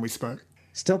last time we spoke.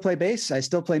 Still play bass. I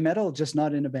still play metal, just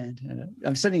not in a band.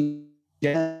 I'm studying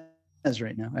jazz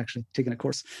right now, actually taking a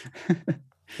course.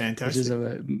 Fantastic.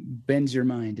 Which bends your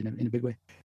mind in a big way.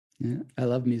 Yeah, I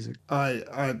love music.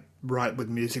 I write with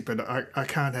music, but I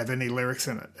can't have any lyrics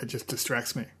in it. It just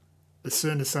distracts me. As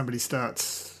soon as somebody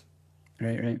starts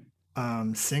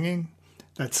singing,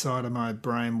 that side of my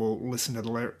brain will listen to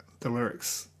the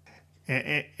lyrics.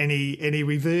 Any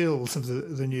reveals of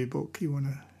the new book you want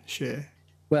to share?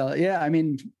 Well, yeah, I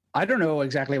mean, I don't know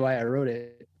exactly why I wrote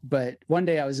it, but one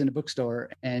day I was in a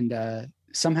bookstore and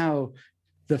somehow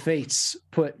the fates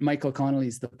put Michael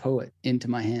Connelly's The Poet into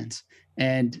my hands.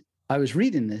 And I was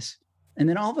reading this, and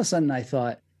then all of a sudden I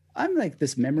thought, I'm like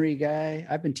this memory guy.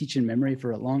 I've been teaching memory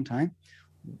for a long time,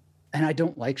 and I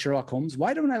don't like Sherlock Holmes.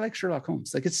 Why don't I like Sherlock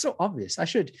Holmes? Like, it's so obvious. I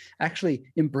should actually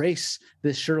embrace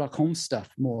this Sherlock Holmes stuff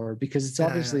more, because it's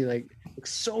obviously like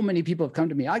so many people have come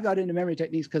to me. I got into memory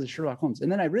techniques because of Sherlock Holmes.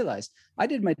 And then I realized I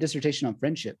did my dissertation on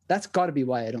friendship. That's got to be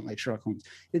why I don't like Sherlock Holmes.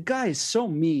 The guy is so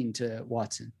mean to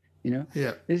Watson. You know,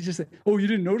 it's just like, oh, you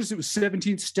didn't notice it was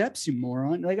 17 steps, you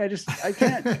moron. Like, I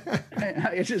can't,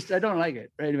 I don't like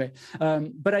it. Right. Anyway.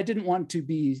 But I didn't want to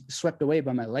be swept away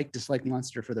by my dislike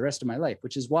monster for the rest of my life,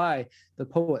 which is why The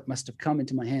Poet must have come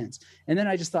into my hands. And then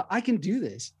I just thought, I can do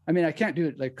this. I mean, I can't do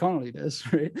it like Connolly does,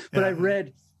 right? But I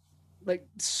read like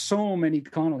so many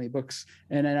Connolly books,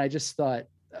 and then I just thought,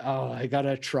 oh, I got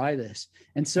to try this.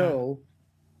 And so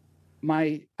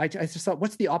I just thought,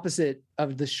 what's the opposite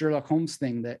of the Sherlock Holmes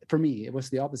thing? That for me, it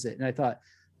was the opposite. And I thought,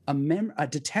 a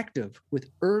detective with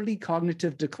early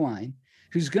cognitive decline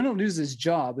who's going to lose his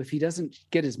job if he doesn't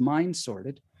get his mind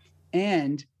sorted,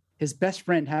 and his best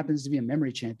friend happens to be a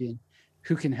memory champion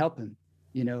who can help him,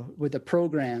 you know, with a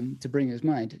program to bring his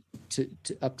mind to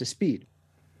up to speed.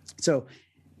 So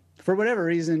for whatever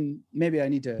reason, maybe I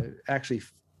need to actually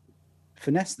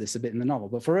finesse this a bit in the novel,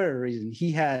 but for whatever reason,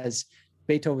 he has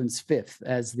Beethoven's Fifth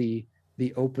as the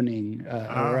opening,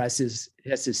 or as his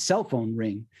cell phone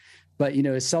ring, but you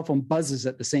know, his cell phone buzzes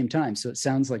at the same time, so it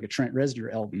sounds like a Trent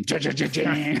Reznor album.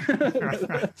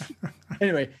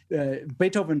 Anyway,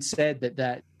 Beethoven said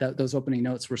that those opening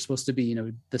notes were supposed to be, you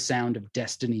know, the sound of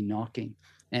destiny knocking,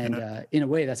 and in a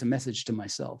way, that's a message to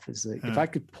myself. Is like, if I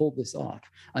could pull this off,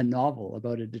 a novel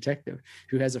about a detective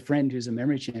who has a friend who's a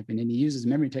memory champion, and he uses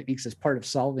memory techniques as part of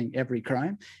solving every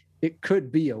crime, it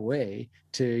could be a way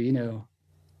to, you know,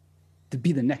 to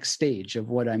be the next stage of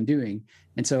what I'm doing.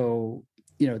 And so,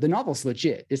 you know, the novel's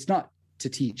legit. It's not to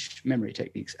teach memory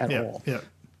techniques at all. Yeah.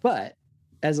 But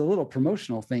as a little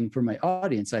promotional thing for my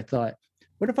audience, I thought,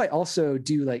 what if I also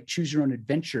do like choose your own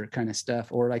adventure kind of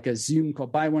stuff, or like a Zoom call,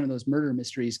 buy one of those murder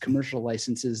mysteries commercial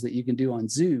licenses that you can do on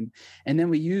Zoom. And then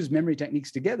we use memory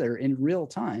techniques together in real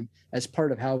time as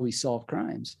part of how we solve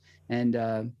crimes. And,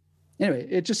 anyway,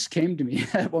 it just came to me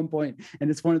at one point,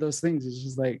 and it's one of those things. It's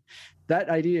just like,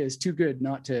 that idea is too good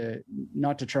not to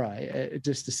try,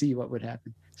 just to see what would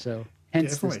happen. So,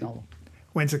 hence this novel.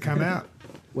 When's it come out?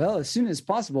 Well, as soon as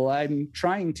possible. I'm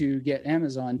trying to get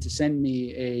Amazon to send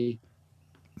me a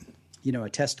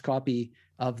test copy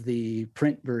of the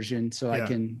print version, so I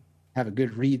can have a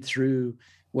good read through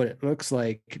what it looks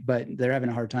like. But they're having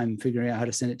a hard time figuring out how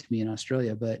to send it to me in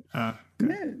Australia. But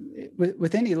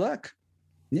with any luck,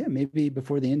 yeah, maybe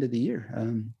before the end of the year,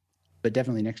 but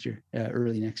definitely next year,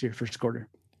 early next year, first quarter.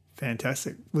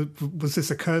 Fantastic. Was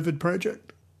this a COVID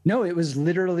project? No, it was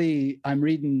literally, I'm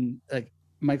reading like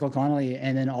Michael Connelly,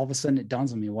 and then all of a sudden it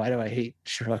dawns on me, why do I hate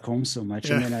Sherlock Holmes so much?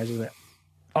 And then I was like,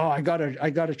 oh, I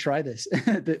gotta try this.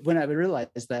 When I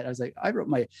realized that, I was like,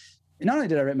 not only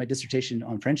did I write my dissertation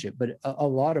on friendship, but a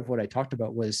lot of what I talked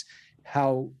about was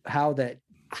how that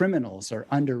criminals are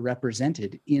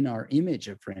underrepresented in our image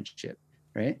of friendship.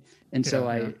 Right. And so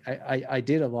I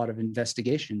did a lot of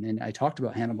investigation, and I talked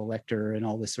about Hannibal Lecter and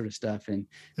all this sort of stuff, and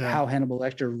how Hannibal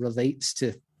Lecter relates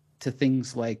to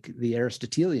things like the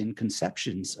Aristotelian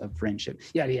conceptions of friendship,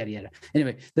 yada, yada, yada.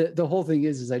 Anyway, the whole thing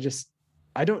is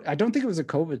I don't think it was a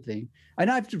COVID thing. And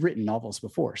I've written novels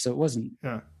before, so it wasn't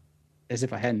as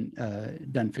if I hadn't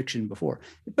done fiction before.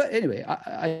 But anyway,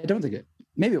 I don't think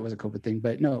maybe it was a COVID thing,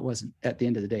 but no, it wasn't at the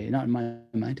end of the day, not in my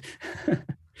mind.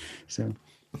 So.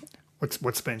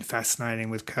 What's been fascinating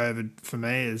with COVID for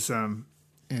me is,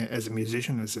 as a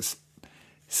musician, is just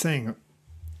seeing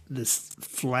this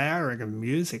flowering of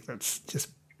music that's just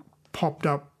popped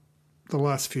up the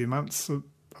last few months. A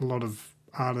lot of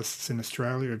artists in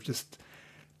Australia have just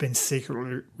been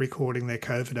secretly recording their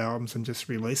COVID albums and just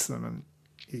released them, and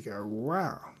you go,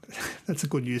 wow, that's a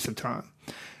good use of time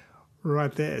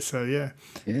right there. So yeah.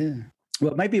 Well,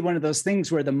 it might be one of those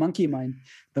things where the monkey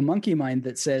mind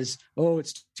that says, oh,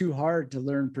 it's too hard to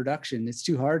learn production, it's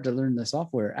too hard to learn the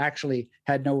software, actually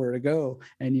had nowhere to go.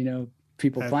 And, you know,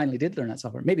 people finally did learn that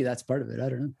software. Maybe that's part of it. I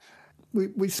don't know.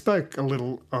 We spoke a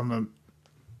little on the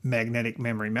magnetic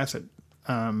memory method.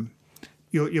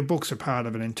 Your books are part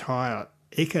of an entire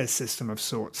ecosystem of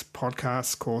sorts,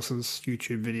 podcasts, courses,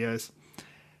 YouTube videos.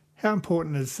 How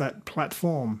important is that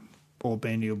platform or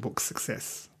been to your book's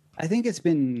success? I think it's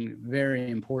been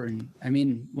very important. I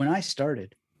mean, when I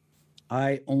started,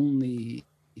 I only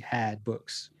had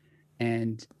books,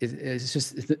 And it's just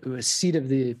a seat of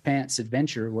the pants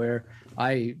adventure where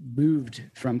I moved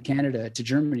from Canada to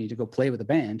Germany to go play with a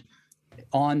band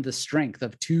on the strength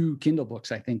of 2 Kindle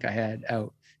books I think I had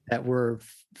out that were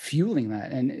fueling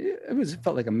that. And it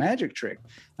felt like a magic trick.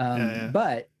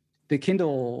 But the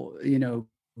Kindle,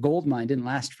 gold mine didn't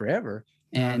last forever.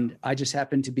 And I just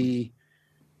happened to be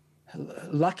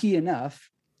lucky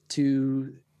enough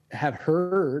to have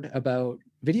heard about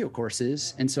video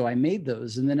courses. And so I made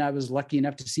those. And then I was lucky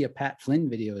enough to see a Pat Flynn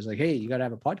video. It was like, hey, you got to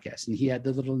have a podcast. And he had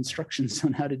the little instructions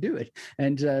on how to do it.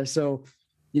 And so,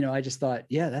 I just thought,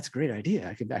 yeah, that's a great idea.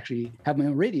 I could actually have my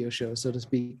own radio show, so to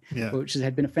speak, which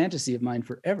had been a fantasy of mine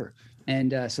forever.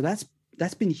 And so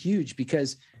that's been huge,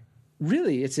 because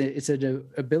really it's an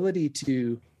ability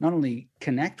to not only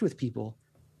connect with people,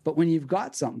 but when you've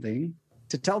got something,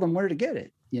 to tell them where to get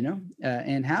it,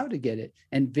 and how to get it.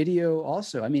 And video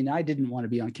also. I mean, I didn't want to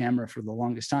be on camera for the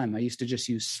longest time. I used to just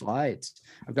use slides.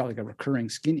 I've got like a recurring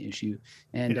skin issue,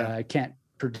 and I can't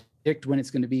predict when it's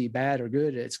going to be bad or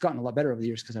good. It's gotten a lot better over the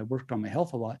years because I worked on my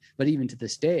health a lot. But even to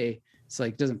this day, it's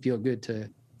like, it doesn't feel good to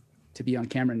be on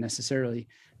camera necessarily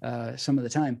some of the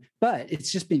time. But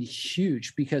it's just been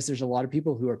huge, because there's a lot of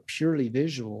people who are purely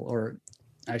visual, or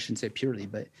I shouldn't say purely,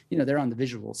 but they're on the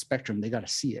visual spectrum. They got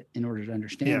to see it in order to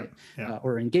understand it,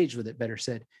 or engage with it, better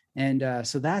said. And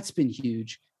so that's been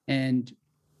huge. And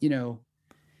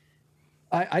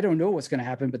I don't know what's going to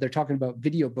happen, but they're talking about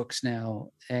video books now,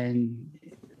 and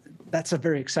that's a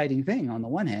very exciting thing. On the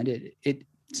one hand,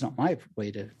 it's not my way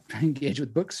to engage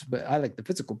with books, but I like the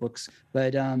physical books.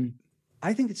 But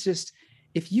I think it's just,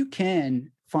 if you can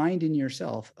find in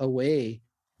yourself a way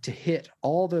to hit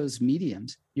all those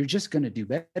mediums, you're just going to do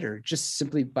better, just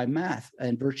simply by math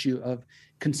and virtue of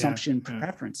consumption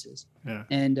preferences.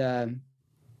 And,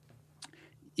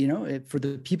 for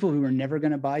the people who are never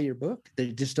going to buy your book,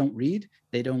 they just don't read,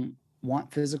 they don't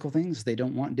want physical things, they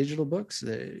don't want digital books,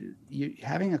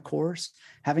 having a course,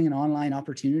 having an online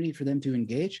opportunity for them to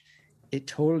engage, it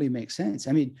totally makes sense.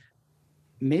 I mean,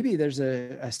 maybe there's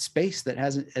a space that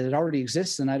it already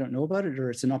exists and I don't know about it, or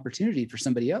it's an opportunity for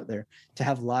somebody out there to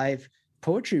have live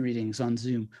poetry readings on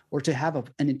Zoom, or to have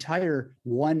an entire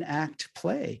 1-act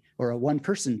play, or a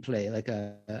 1-person play, like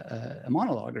a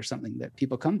monologue or something that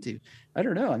people come to. I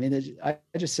don't know. I mean, I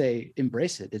just say,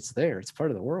 embrace it. It's there. It's part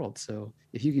of the world. So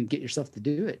if you can get yourself to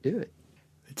do it, do it.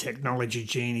 The technology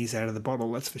genie's out of the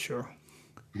bottle, that's for sure.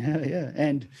 Yeah.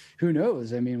 And who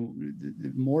knows? I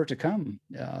mean, more to come,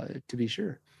 to be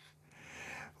sure.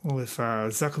 Well, if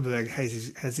Zuckerberg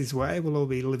has his way, we'll all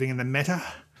be living in the meta.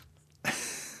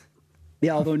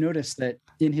 Yeah, although notice that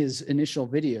in his initial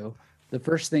video, the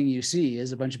first thing you see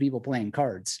is a bunch of people playing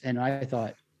cards. And I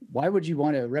thought, why would you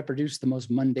want to reproduce the most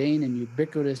mundane and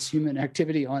ubiquitous human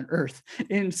activity on Earth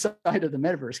inside of the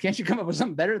metaverse? Can't you come up with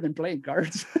something better than playing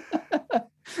cards?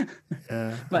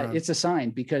 But it's a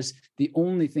sign, because the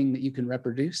only thing that you can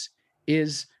reproduce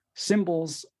is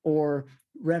symbols or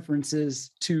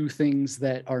references to things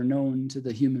that are known to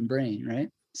the human brain, right?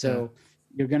 So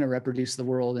you're going to reproduce the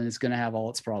world, and it's going to have all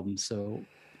its problems. So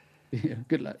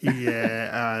good luck.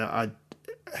 I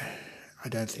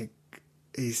don't think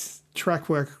his track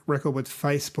record with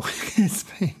Facebook has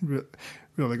been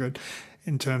really good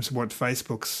in terms of what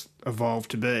Facebook's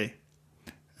evolved to be.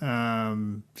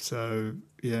 So,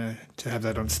 to have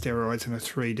that on steroids in a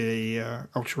 3D,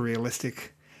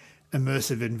 ultra-realistic,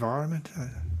 immersive environment,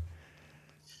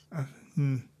 I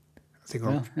think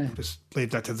I'll just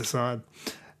leave that to the side.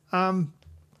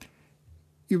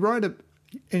 You write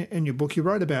in your book, you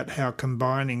write about how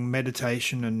combining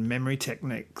meditation and memory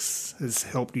techniques has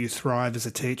helped you thrive as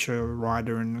a teacher,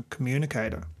 writer, and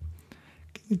communicator.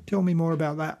 Can you tell me more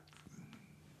about that?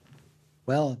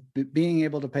 Well, being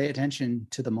able to pay attention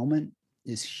to the moment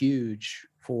is huge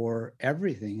for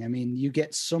everything. I mean, you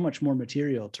get so much more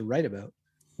material to write about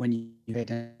when you pay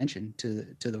attention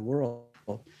to the world,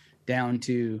 down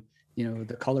to,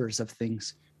 the colors of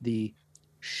things, the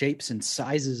shapes and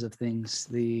sizes of things,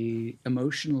 the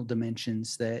emotional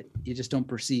dimensions that you just don't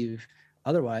perceive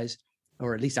otherwise,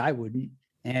 or at least I wouldn't.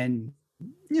 And,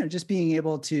 just being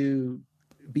able to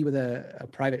be with a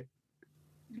private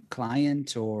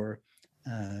client or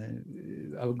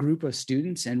a group of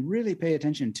students and really pay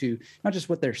attention to not just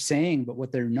what they're saying, but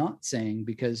what they're not saying,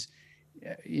 because,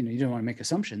 you don't want to make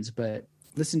assumptions, but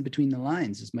listen between the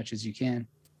lines as much as you can.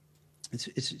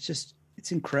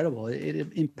 It's incredible.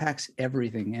 It impacts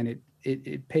everything, and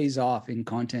it pays off in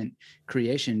content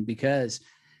creation, because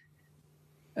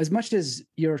as much as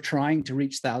you're trying to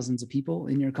reach thousands of people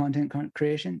in your content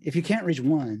creation, if you can't reach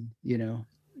one, and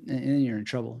then you're in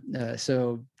trouble.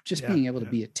 So just being able to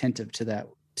be attentive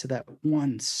to to that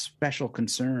one special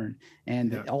concern,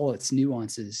 and all its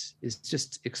nuances is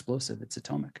just explosive. It's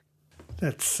atomic.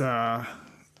 That's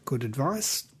good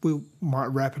advice. We might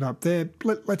wrap it up there.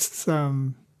 Let's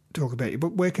talk about you.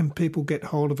 But where can people get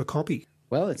hold of a copy?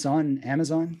 Well, it's on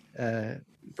Amazon.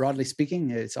 Broadly speaking,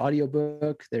 it's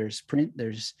audiobook, there's print,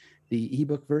 there's the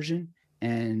ebook version.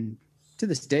 And to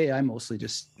this day, I mostly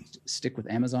just stick with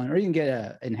Amazon, or you can get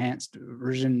an enhanced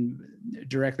version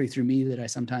directly through me that I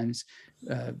sometimes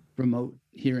promote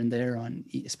here and there on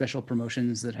special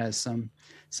promotions that has some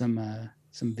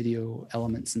video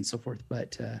elements and so forth.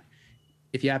 But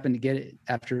if you happen to get it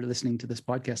after listening to this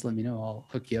podcast, let me know. I'll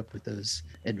hook you up with those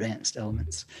advanced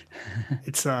elements.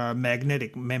 It's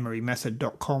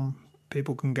magneticmemorymethod.com.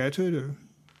 People can go to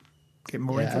get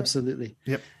more info. Absolutely.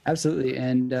 Yep. Absolutely.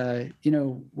 And,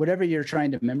 whatever you're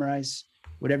trying to memorize,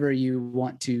 whatever you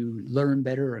want to learn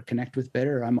better or connect with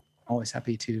better, I'm always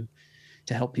happy to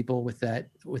help people with that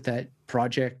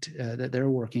project that they're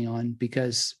working on,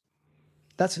 because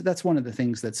that's one of the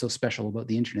things that's so special about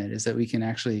the internet, is that we can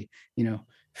actually,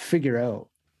 figure out.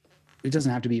 It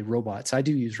doesn't have to be robots. I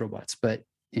do use robots, but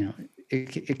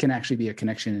it can actually be a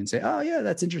connection and say, oh yeah,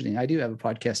 that's interesting. I do have a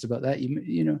podcast about that.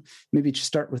 Maybe just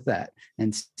start with that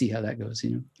and see how that goes.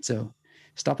 So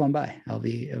stop on by. I'll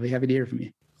be happy to hear from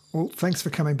you. Well, thanks for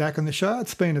coming back on the show.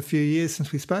 It's been a few years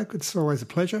since we spoke. It's always a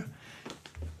pleasure.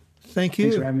 Thank you.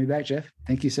 Thanks for having me back, Jeff.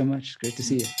 Thank you so much. Great to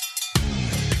see you.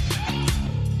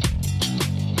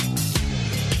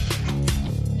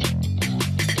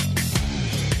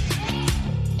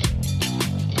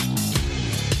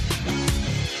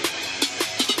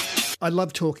 I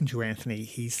love talking to Anthony.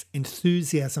 His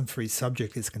enthusiasm for his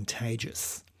subject is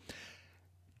contagious.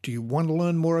 Do you want to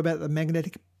learn more about the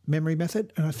magnetic memory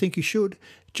method? And I think you should.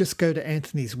 Just go to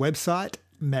Anthony's website,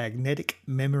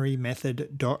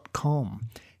 magneticmemorymethod.com.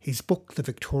 His book, The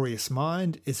Victorious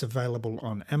Mind, is available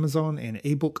on Amazon in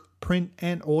ebook, print,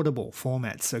 and Audible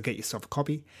formats. So get yourself a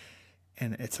copy,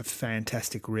 and it's a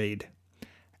fantastic read.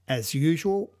 As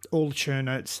usual, all the show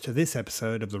notes to this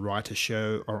episode of The Writers'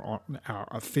 Show are on our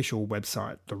official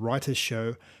website,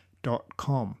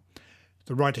 thewritershow.com.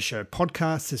 The Writers' Show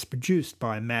podcast is produced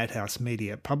by Madhouse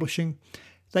Media Publishing.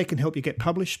 They can help you get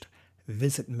published.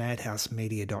 Visit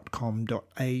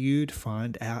madhousemedia.com.au to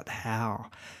find out how.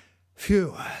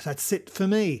 Phew, that's it for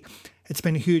me. It's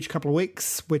been a huge couple of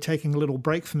weeks. We're taking a little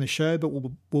break from the show, but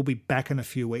we'll be back in a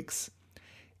few weeks.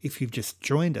 If you've just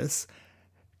joined us,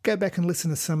 go back and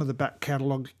listen to some of the back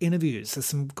catalogue interviews. There's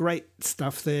some great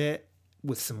stuff there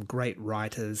with some great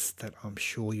writers that I'm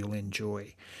sure you'll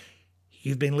enjoy.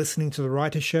 You've been listening to The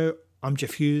Writers' Show. I'm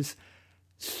Jeff Hughes.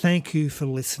 Thank you for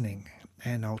listening,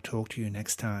 and I'll talk to you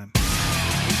next time.